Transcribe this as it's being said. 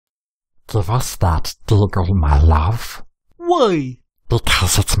Give us that, Déagol, my love. Why?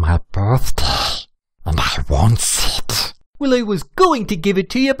 Because it's my birthday, and I want it. Well, I was going to give it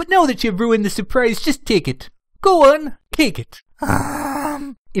to you, but now that you've ruined the surprise, just take it. Go on, take it.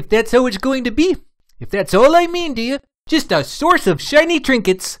 If that's how it's going to be, if that's all I mean to you, just a source of shiny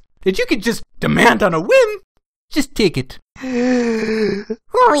trinkets that you could just demand on a whim, just take it. We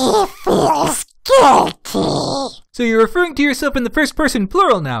feel guilty. So you're referring to yourself in the first person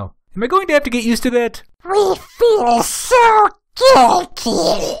plural now. Am I going to have to get used to that? We feel so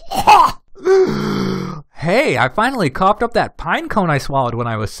guilty. Hey, I finally coughed up that pine cone I swallowed when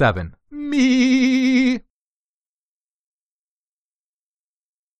I was 7. Me.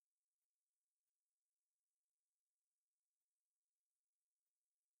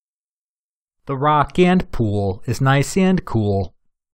 The rock and pool is nice and cool.